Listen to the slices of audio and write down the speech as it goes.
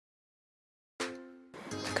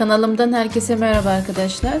Kanalımdan herkese merhaba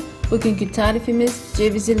arkadaşlar. Bugünkü tarifimiz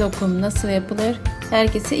cevizli lokum nasıl yapılır?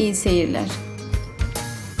 Herkese iyi seyirler.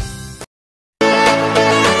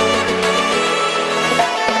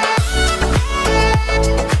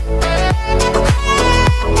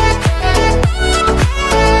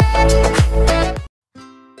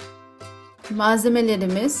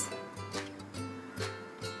 Malzemelerimiz: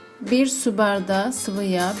 1 su bardağı sıvı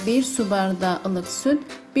yağ, 1 su bardağı ılık süt,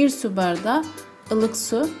 1 su bardağı ılık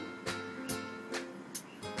su,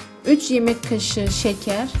 3 yemek kaşığı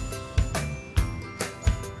şeker,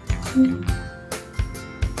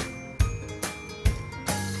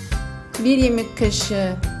 1 yemek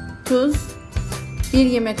kaşığı tuz, 1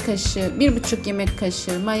 yemek kaşığı, 1,5 yemek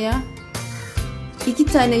kaşığı maya, 2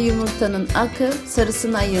 tane yumurtanın akı,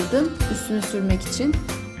 sarısını ayırdım üstünü sürmek için.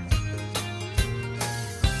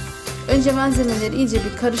 Önce malzemeleri iyice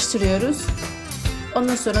bir karıştırıyoruz.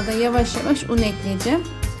 Ondan sonra da yavaş yavaş un ekleyeceğim.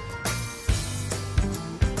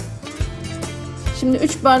 Şimdi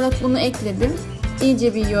 3 bardak unu ekledim.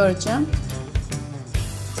 İyice bir yoğuracağım.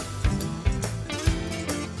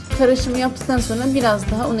 Karışımı yaptıktan sonra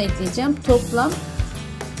biraz daha un ekleyeceğim. Toplam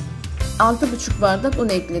 6,5 bardak un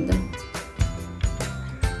ekledim.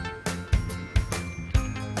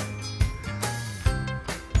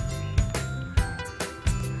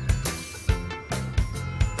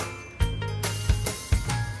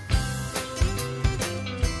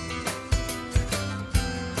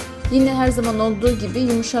 Yine her zaman olduğu gibi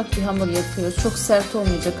yumuşak bir hamur yapıyoruz. Çok sert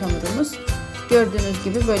olmayacak hamurumuz. Gördüğünüz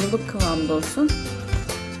gibi böyle bu kıvamda olsun.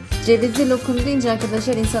 Cevizli lokum deyince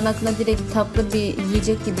arkadaşlar insan aklına direkt tatlı bir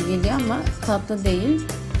yiyecek gibi geliyor ama tatlı değil.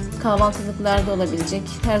 Kahvaltılıklarda olabilecek,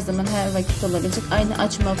 her zaman her vakit olabilecek, aynı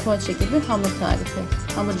açma poğaça gibi hamur tarifi,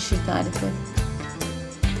 hamur işi tarifi.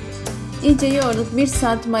 İyice yoğurduk. 1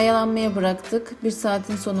 saat mayalanmaya bıraktık. 1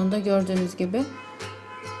 saatin sonunda gördüğünüz gibi.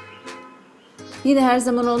 Yine her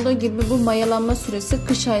zaman olduğu gibi bu mayalanma süresi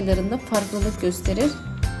kış aylarında farklılık gösterir.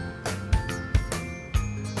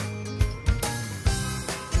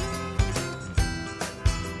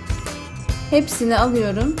 Hepsini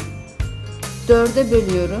alıyorum. 4'e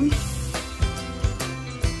bölüyorum.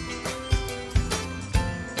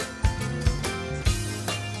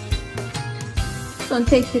 Sonra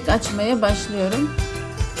tek tek açmaya başlıyorum.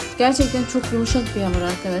 Gerçekten çok yumuşak bir hamur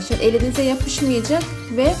arkadaşlar. Elinize yapışmayacak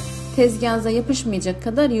ve tezgahınıza yapışmayacak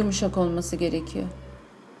kadar yumuşak olması gerekiyor.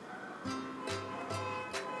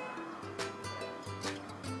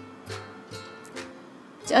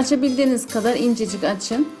 Açabildiğiniz kadar incecik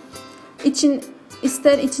açın.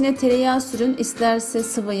 İster içine tereyağı sürün, isterse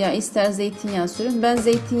sıvı yağ, ister zeytinyağı sürün. Ben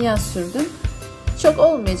zeytinyağı sürdüm. Çok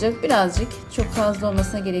olmayacak, birazcık, çok fazla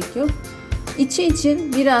olmasına gerek yok. İçi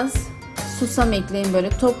için biraz susam ekleyin böyle.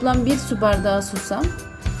 Toplam 1 su bardağı susam,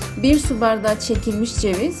 1 su bardağı çekilmiş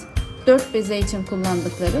ceviz, 4 beze için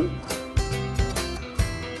kullandıklarım.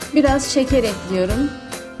 Biraz şeker ekliyorum.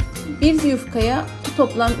 Bir yufkaya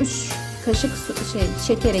toplam 3 kaşık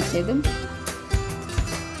şeker ekledim.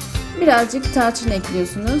 Birazcık tarçın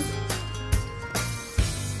ekliyorsunuz.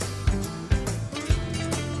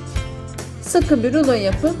 Sıkı bir rulo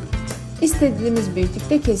yapıp istediğimiz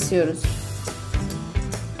büyüklükte kesiyoruz.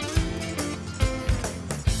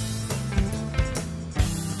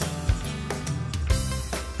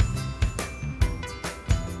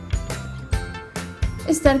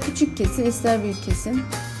 İster küçük kesin, ister büyük kesin.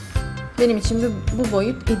 Benim için bu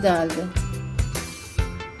boyut idealdi.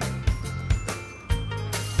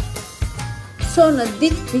 Sonra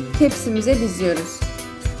dik dik tepsimize diziyoruz.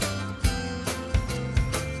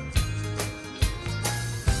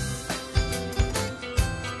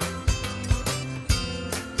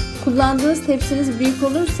 Kullandığınız tepsiniz büyük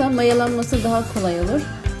olursa mayalanması daha kolay olur.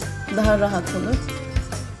 Daha rahat olur.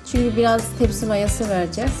 Çünkü biraz tepsi mayası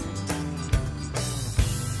vereceğiz.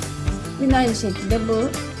 Yine aynı şekilde bu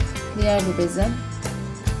diğer bir bezem.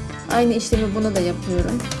 Aynı işlemi buna da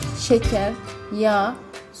yapıyorum. Şeker, yağ,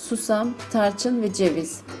 susam, tarçın ve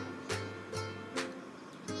ceviz.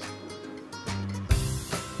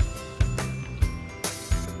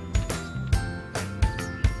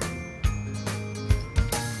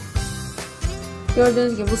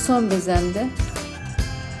 Gördüğünüz gibi bu son bezemde.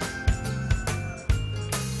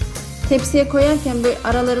 Tepsiye koyarken böyle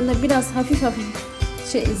aralarında biraz hafif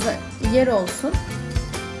yer olsun.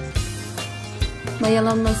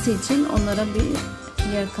 Mayalanması için onlara bir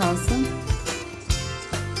yer kalsın.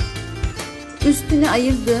 Üstüne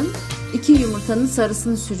ayırdığım 2 yumurtanın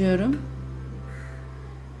sarısını sürüyorum.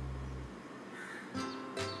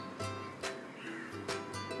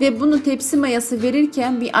 Ve bunu tepsi mayası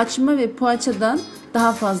verirken bir açma ve poğaçadan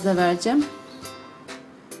daha fazla vereceğim.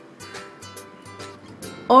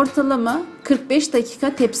 Ortalama 45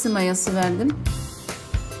 dakika tepsi mayası verdim.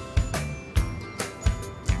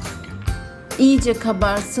 İyice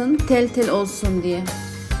kabarsın, tel tel olsun diye.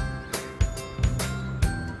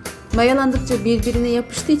 Mayalandıkça birbirine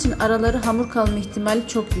yapıştığı için araları hamur kalma ihtimali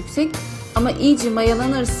çok yüksek. Ama iyice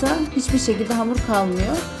mayalanırsa hiçbir şekilde hamur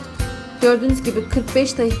kalmıyor. Gördüğünüz gibi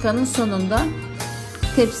 45 dakikanın sonunda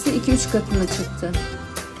tepsi 2-3 katına çıktı.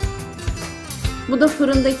 Bu da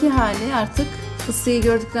fırındaki hali, artık ısıyı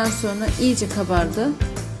gördükten sonra iyice kabardı.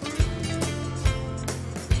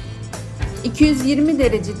 220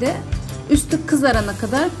 derecede üstü kızarana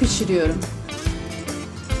kadar pişiriyorum.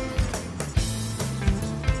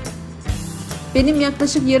 Benim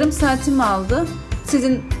yaklaşık yarım saatimi aldı.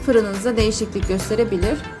 Sizin fırınınıza değişiklik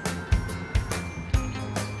gösterebilir.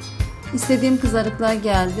 İstediğim kızarıklığa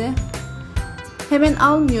geldi. Hemen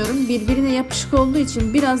almıyorum. Birbirine yapışık olduğu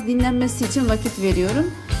için biraz dinlenmesi için vakit veriyorum.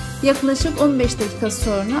 Yaklaşık 15 dakika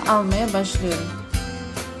sonra almaya başlıyorum.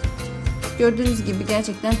 Gördüğünüz gibi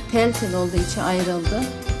gerçekten tel tel oldu, içi ayrıldı.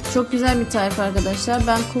 Çok güzel bir tarif arkadaşlar.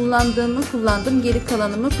 Ben kullandım. Geri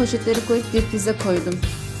kalanımı poşetleri koyup difrize koydum.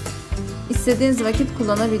 İstediğiniz vakit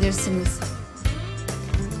kullanabilirsiniz.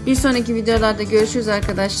 Bir sonraki videolarda görüşürüz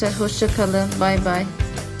arkadaşlar. Hoşça kalın. Bay bay.